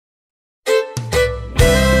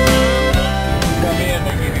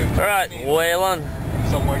right, Waylon.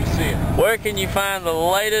 Somewhere to see it. Where can you find the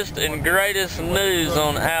latest and greatest news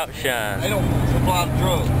on Outshyne? They don't supply the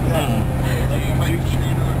drugs.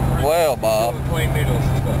 Well, Bob, Clean needles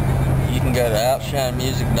and stuff. you can go to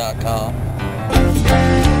outshinemusic.com.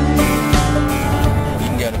 You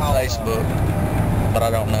can go to Facebook, but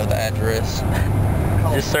I don't know the address.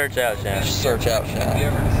 Just search Outshyne. Just search Outshyne. You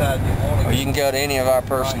ever decide you want to Or you can go to any of our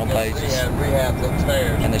personal pages, rehabs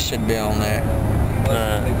upstairs. and they should be on there.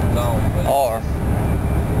 Or Or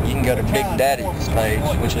you can go to Big Daddy's page,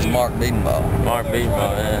 which is Mark Beatonball. Mark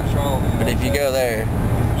Beatonball, yeah. But if you go there,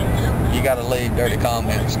 you got to leave dirty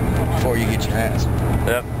comments before you get your answer.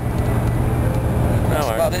 Yep. That's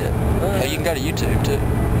about it. Well, you can go to YouTube too.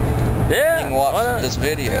 Yeah. You can watch this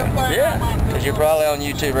video. Yeah. Because you're probably on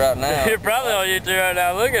YouTube right now. You're probably on YouTube right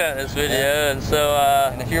now looking at this video, and so,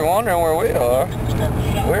 And if you're wondering where we are,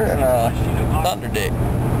 we're in Thunderdick.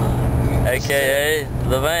 AKA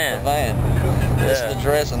the van. The van. This is the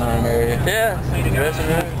dressing room area. Yeah, dressing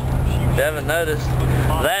room. If you haven't noticed,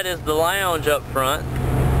 that is the lounge up front.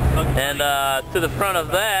 And to the front of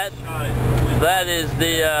that, that is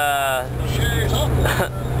the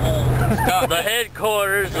the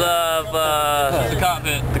headquarters of the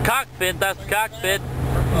cockpit. The cockpit. That's the cockpit.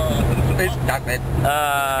 Cockpit.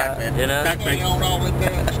 You know.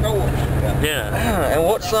 Yeah. And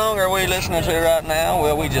what song are we listening to right now?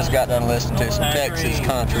 Well, we just got done listening to some Texas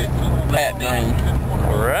country, Pat Green.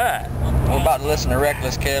 All right. We're about to listen to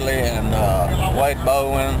Reckless Kelly and Wade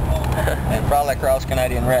Bowen and probably Cross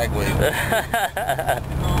Canadian Ragweed.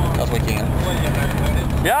 Because we can.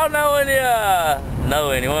 Y'all know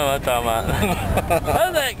any, what am I talking about?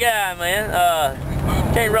 Who's that guy, man?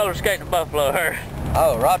 Can't roller skate in Buffalo Herd.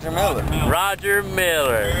 Oh, Roger Miller. Roger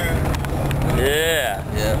Miller. Yeah.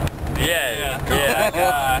 Yeah. Yeah.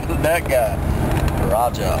 That guy.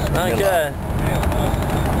 Roger. Okay.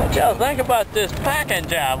 What y'all think about this packing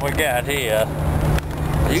job we got here?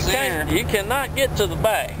 You cannot get to the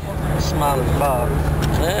back. Smiling Bob.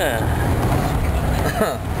 Yeah.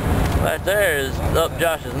 Right there is up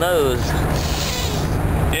Josh's nose.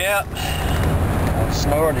 Yep.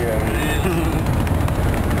 Snorty over here.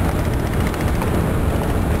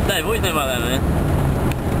 Dave, what do you think about that, man?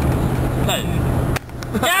 Dave.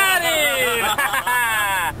 Got him!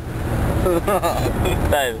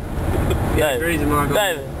 David. Crazy mark on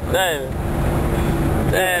David.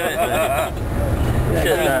 Damn it.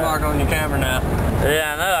 Crazy mark on your camera now.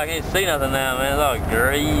 Yeah, I know. I can't see nothing now, man. It's all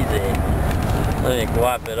greasy. Let me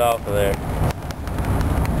wipe it off of there.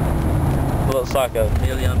 Looks like a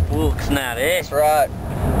million books now, eh? That's right.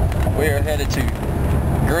 We are headed to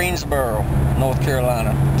Greensboro, North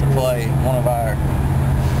Carolina, to play one of our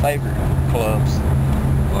favorite clubs.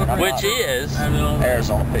 Which is?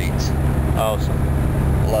 Arizona Pete's. Awesome.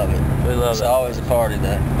 Love it. We love it. It's always a party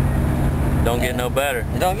there. Don't get no better.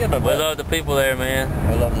 You don't get no better. We love the people there, man.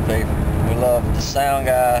 We love the people. We love the sound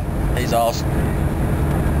guy. He's awesome.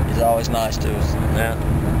 He's always nice to us. Yeah.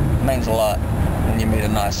 It means a lot when you meet a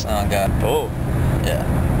nice sound guy. Oh. Yeah.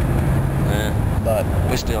 Yeah. But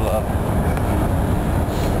we still love him.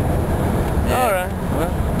 Yeah. All right.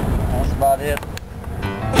 Well, that's about it.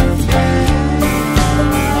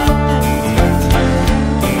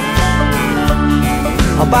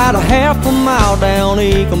 About a half a mile down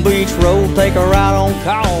Ecom Beach Road, take a ride on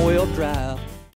Caldwell Drive.